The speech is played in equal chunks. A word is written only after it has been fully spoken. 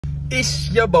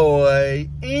It's your boy,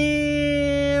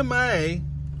 M.A.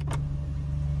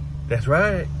 That's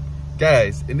right.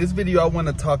 Guys, in this video, I want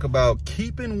to talk about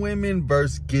keeping women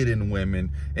versus getting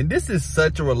women. And this is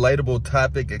such a relatable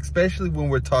topic, especially when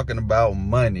we're talking about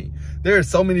money. There are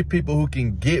so many people who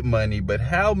can get money, but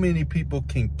how many people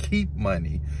can keep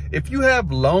money? If you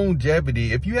have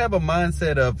longevity, if you have a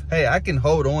mindset of, hey, I can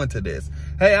hold on to this.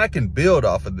 Hey, I can build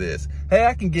off of this. Hey,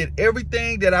 I can get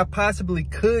everything that I possibly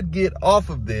could get off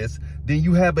of this, then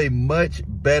you have a much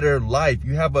better life.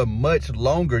 You have a much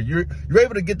longer, you're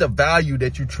able to get the value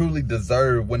that you truly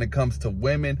deserve when it comes to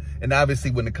women, and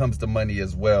obviously when it comes to money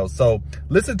as well. So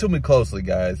listen to me closely,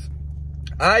 guys.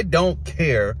 I don't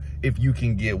care if you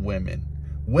can get women.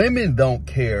 Women don't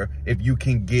care if you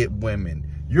can get women.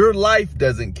 Your life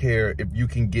doesn't care if you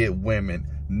can get women.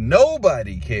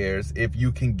 Nobody cares if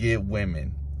you can get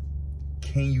women.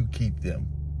 Can you keep them?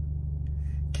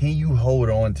 Can you hold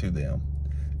on to them?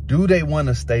 Do they want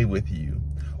to stay with you?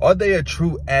 Are they a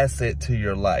true asset to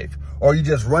your life? Or are you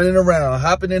just running around,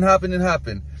 hopping and hopping and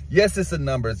hopping? Yes, it's a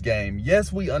numbers game.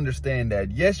 Yes, we understand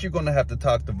that. Yes, you're going to have to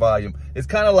talk the volume. It's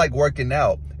kind of like working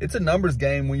out. It's a numbers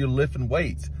game when you're lifting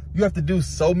weights. You have to do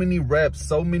so many reps,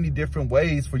 so many different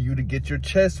ways for you to get your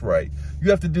chest right. You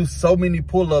have to do so many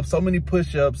pull-ups, so many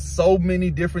push-ups, so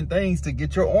many different things to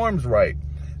get your arms right.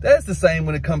 That's the same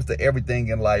when it comes to everything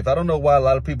in life. I don't know why a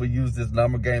lot of people use this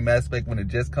number game aspect when it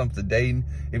just comes to dating.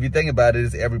 If you think about it,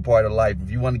 it's every part of life. If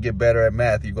you want to get better at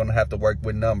math, you're going to have to work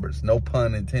with numbers. No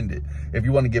pun intended. If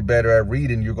you want to get better at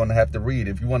reading, you're going to have to read.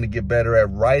 If you want to get better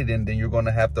at writing, then you're going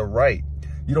to have to write.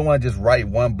 You don't want to just write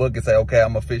one book and say, okay,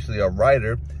 I'm officially a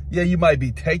writer. Yeah, you might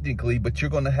be technically, but you're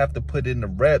going to have to put in the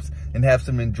reps and have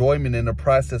some enjoyment in the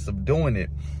process of doing it.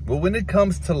 But when it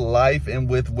comes to life and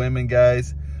with women,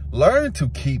 guys, learn to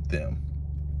keep them.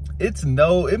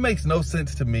 It makes no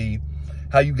sense to me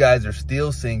how you guys are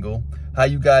still single, how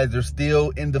you guys are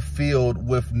still in the field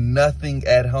with nothing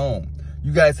at home.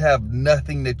 You guys have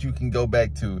nothing that you can go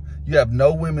back to. You have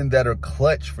no women that are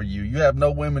clutch for you. You have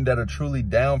no women that are truly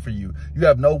down for you. You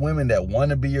have no women that want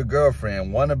to be your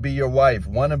girlfriend, want to be your wife,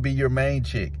 want to be your main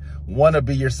chick, want to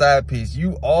be your side piece.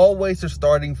 You always are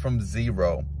starting from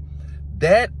zero.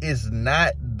 That is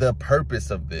not the purpose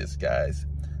of this, guys.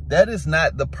 That is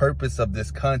not the purpose of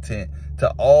this content, to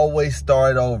always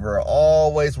start over,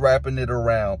 always wrapping it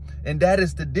around. And that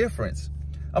is the difference.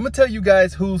 I'm going to tell you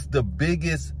guys who's the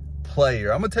biggest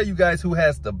player. I'm going to tell you guys who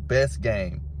has the best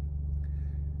game.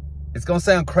 It's going to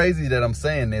sound crazy that I'm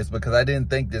saying this because I didn't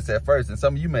think this at first. And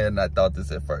some of you may have not thought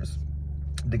this at first.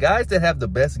 The guys that have the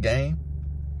best game,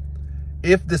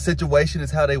 if the situation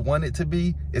is how they want it to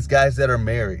be, it's guys that are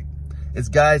married. It's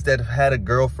guys that have had a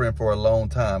girlfriend for a long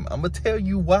time. I'm going to tell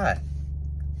you why.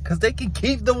 Because they can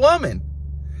keep the woman.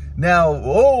 Now,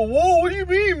 whoa, what do you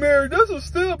mean married? That's a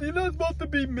step. You're not supposed to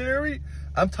be married.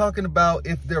 I'm talking about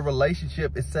if their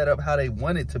relationship is set up how they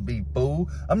want it to be, boo.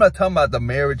 I'm not talking about the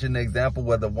marriage in the example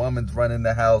where the woman's running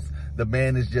the house, the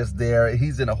man is just there,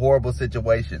 he's in a horrible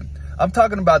situation. I'm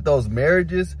talking about those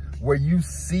marriages where you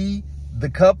see the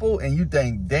couple and you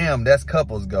think, damn, that's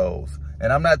couples goals.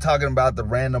 And I'm not talking about the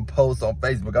random posts on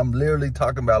Facebook. I'm literally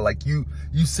talking about like you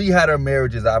see how their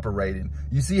marriage is operating.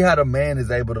 You see how the man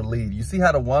is able to lead. You see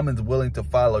how the woman's willing to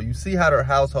follow. You see how their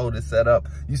household is set up.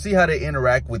 You see how they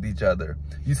interact with each other.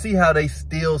 You see how they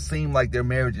still seem like their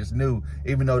marriage is new,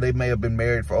 even though they may have been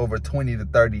married for over 20 to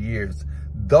 30 years.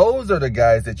 Those are the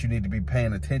guys that you need to be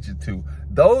paying attention to.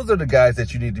 Those are the guys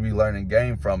that you need to be learning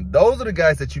game from. Those are the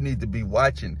guys that you need to be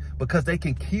watching because they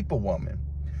can keep a woman.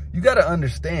 You got to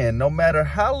understand, no matter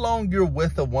how long you're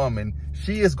with a woman,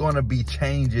 she is going to be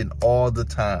changing all the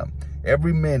time.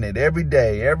 Every minute, every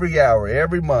day, every hour,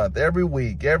 every month, every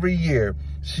week, every year,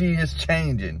 she is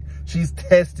changing. She's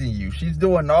testing you. She's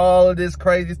doing all of this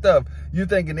crazy stuff. You're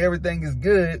thinking everything is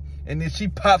good, and then she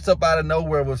pops up out of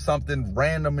nowhere with something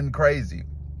random and crazy.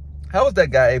 How is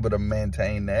that guy able to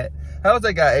maintain that? How is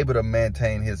that guy able to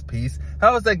maintain his peace?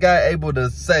 How is that guy able to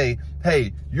say,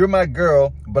 hey, you're my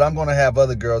girl, but I'm going to have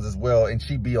other girls as well, and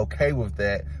she be okay with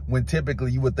that, when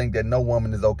typically you would think that no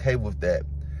woman is okay with that?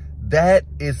 That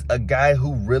is a guy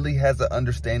who really has an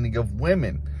understanding of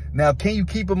women. Now, can you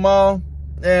keep them all?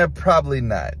 Probably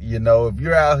not. You know, if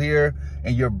you're out here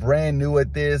and you're brand new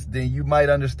at this, then you might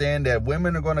understand that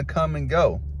women are going to come and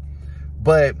go.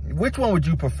 But which one would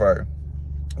you prefer?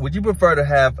 Would you prefer to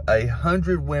have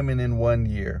 100 women in 1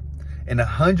 year and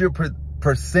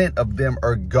 100% of them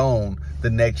are gone the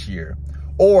next year?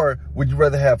 Or would you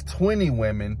rather have 20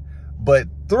 women, but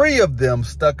 3 of them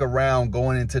stuck around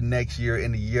going into next year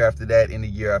and the year after that and the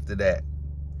year after that?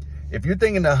 If you're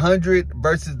thinking 100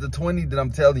 versus the 20, then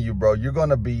I'm telling you, bro, you're going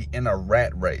to be in a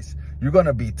rat race. You're going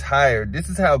to be tired. This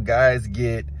is how guys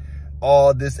get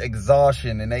all this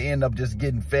exhaustion, and they end up just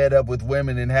getting fed up with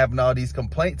women and having all these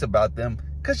complaints about them,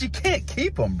 because you can't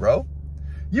keep them, bro.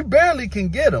 You barely can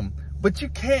get them, but you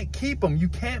can't keep them. You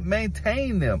can't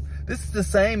maintain them. This is the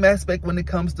same aspect when it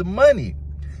comes to money.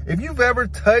 If you've ever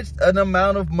touched an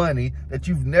amount of money that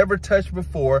you've never touched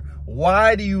before,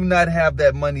 why do you not have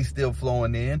that money still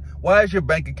flowing in? Why is your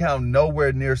bank account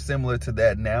nowhere near similar to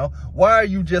that now? Why are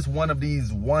you just one of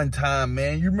these one-time,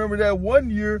 man? You remember that one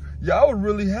year, y'all were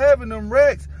really having them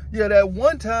racks. Yeah, that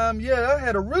one time, yeah, I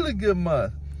had a really good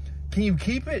month. Can you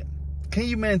keep it? Can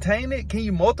you maintain it? Can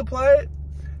you multiply it?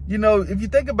 You know, if you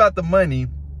think about the money,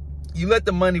 you let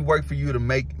the money work for you to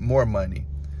make more money.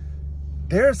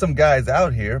 There are some guys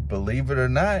out here, believe it or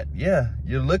not, yeah,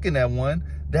 you're looking at one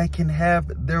that can have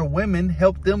their women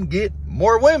help them get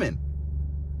more women.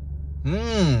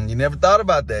 You never thought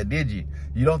about that, did you?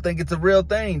 You don't think it's a real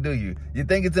thing, do you? You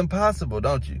think it's impossible,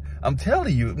 don't you? I'm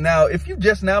telling you. Now, if you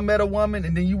just now met a woman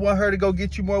and then you want her to go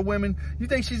get you more women, you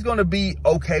think she's going to be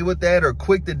okay with that or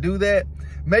quick to do that?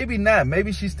 Maybe not.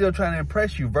 Maybe she's still trying to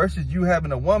impress you, versus you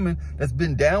having a woman that's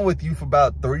been down with you for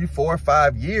about 3, 4,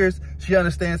 5 years. She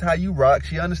understands how you rock.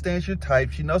 She understands your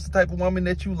type. She knows the type of woman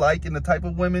that you like and the type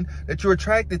of women that you're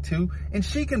attracted to, and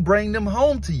she can bring them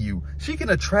home to you. She can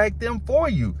attract them for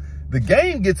you. The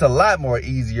game gets a lot more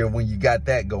easier when you got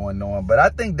that going on, but I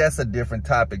think that's a different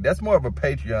topic. That's more of a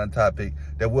Patreon topic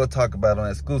that we'll talk about on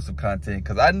exclusive content,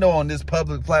 because I know on this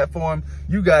public platform,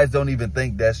 you guys don't even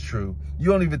think that's true.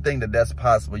 You don't even think that that's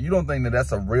possible. You don't think that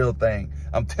that's a real thing.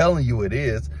 I'm telling you it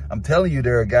is. I'm telling you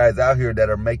there are guys out here that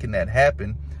are making that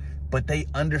happen, but they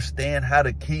understand how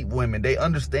to keep women. They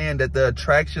understand that the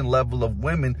attraction level of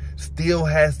women still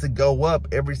has to go up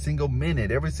every single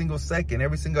minute, every single second,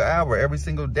 every single hour, every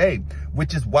single day,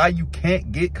 which is why you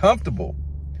can't get comfortable.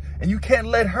 And you can't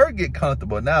let her get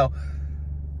comfortable. Now,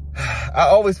 I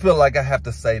always feel like I have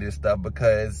to say this stuff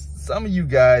because some of you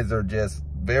guys are just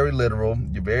very literal.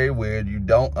 You're very weird. You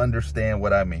don't understand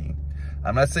what I mean.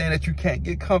 I'm not saying that you can't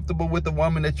get comfortable with a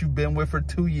woman that you've been with for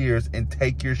 2 years and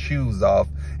take your shoes off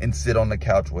and sit on the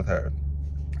couch with her.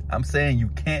 I'm saying you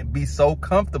can't be so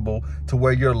comfortable to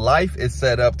where your life is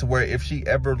set up to where if she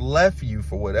ever left you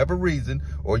for whatever reason,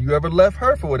 or you ever left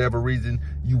her for whatever reason,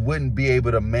 you wouldn't be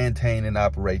able to maintain and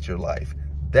operate your life.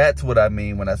 That's what I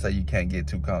mean when I say you can't get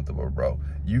too comfortable, bro.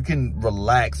 You can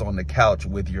relax on the couch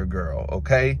with your girl,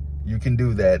 okay? You can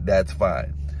do that. That's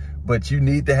fine. But you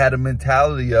need to have the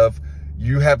mentality of,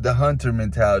 you have the hunter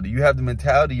mentality. You have the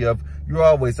mentality of, you're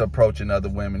always approaching other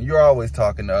women. You're always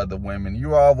talking to other women.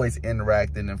 You're always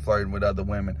interacting and flirting with other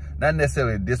women. Not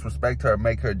necessarily to disrespect her or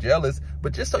make her jealous,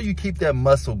 but just so you keep that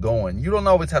muscle going. You don't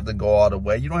always have to go all the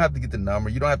way. You don't have to get the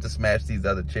number. You don't have to smash these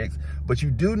other chicks. But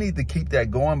you do need to keep that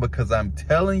going, because I'm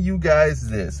telling you guys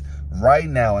this right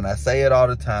now, and I say it all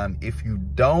the time, if you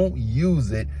don't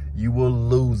use it, you will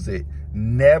lose it.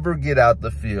 Never get out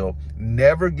the field.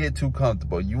 Never get too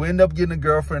comfortable. You end up getting a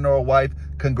girlfriend or a wife,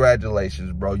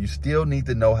 congratulations, bro. You still need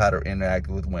to know how to interact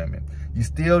with women. You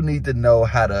still need to know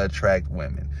how to attract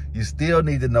women. You still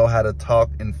need to know how to talk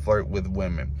and flirt with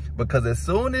women. Because as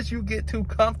soon as you get too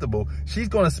comfortable, she's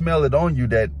going to smell it on you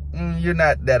that you're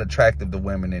not that attractive to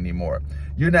women anymore.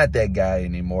 You're not that guy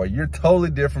anymore. You're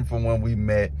totally different from when we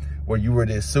met, where you were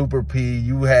this super P.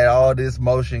 You had all this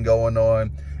motion going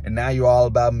on. And now you're all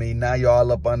about me. Now you're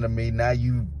all up under me. Now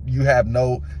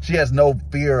she has no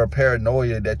fear or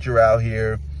paranoia that you're out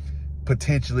here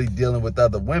potentially dealing with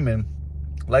other women.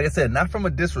 Like I said, not from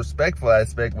a disrespectful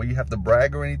aspect where you have to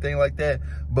brag or anything like that,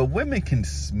 but women can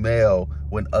smell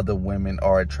when other women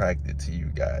are attracted to you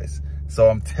guys.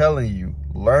 So I'm telling you,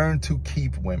 learn to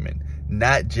keep women,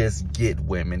 not just get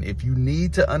women. If you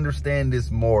need to understand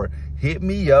this more, hit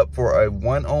me up for a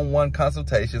one-on-one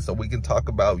consultation so we can talk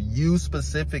about you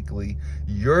specifically,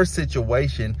 your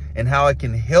situation, and how I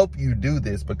can help you do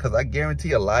this, because I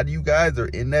guarantee a lot of you guys are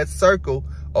in that circle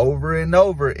over and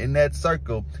over in that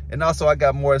circle. And also, I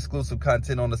got more exclusive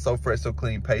content on the So Fresh So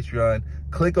Clean Patreon.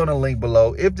 Click on the link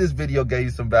below. If this video gave you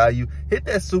some value, hit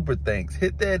that super thanks,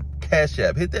 hit that Cash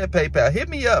App, hit that PayPal, hit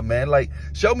me up, man. Like,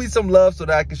 show me some love so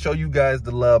that I can show you guys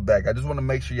the love back. I just want to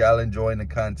make sure y'all enjoying the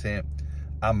content.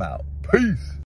 I'm out. Peace.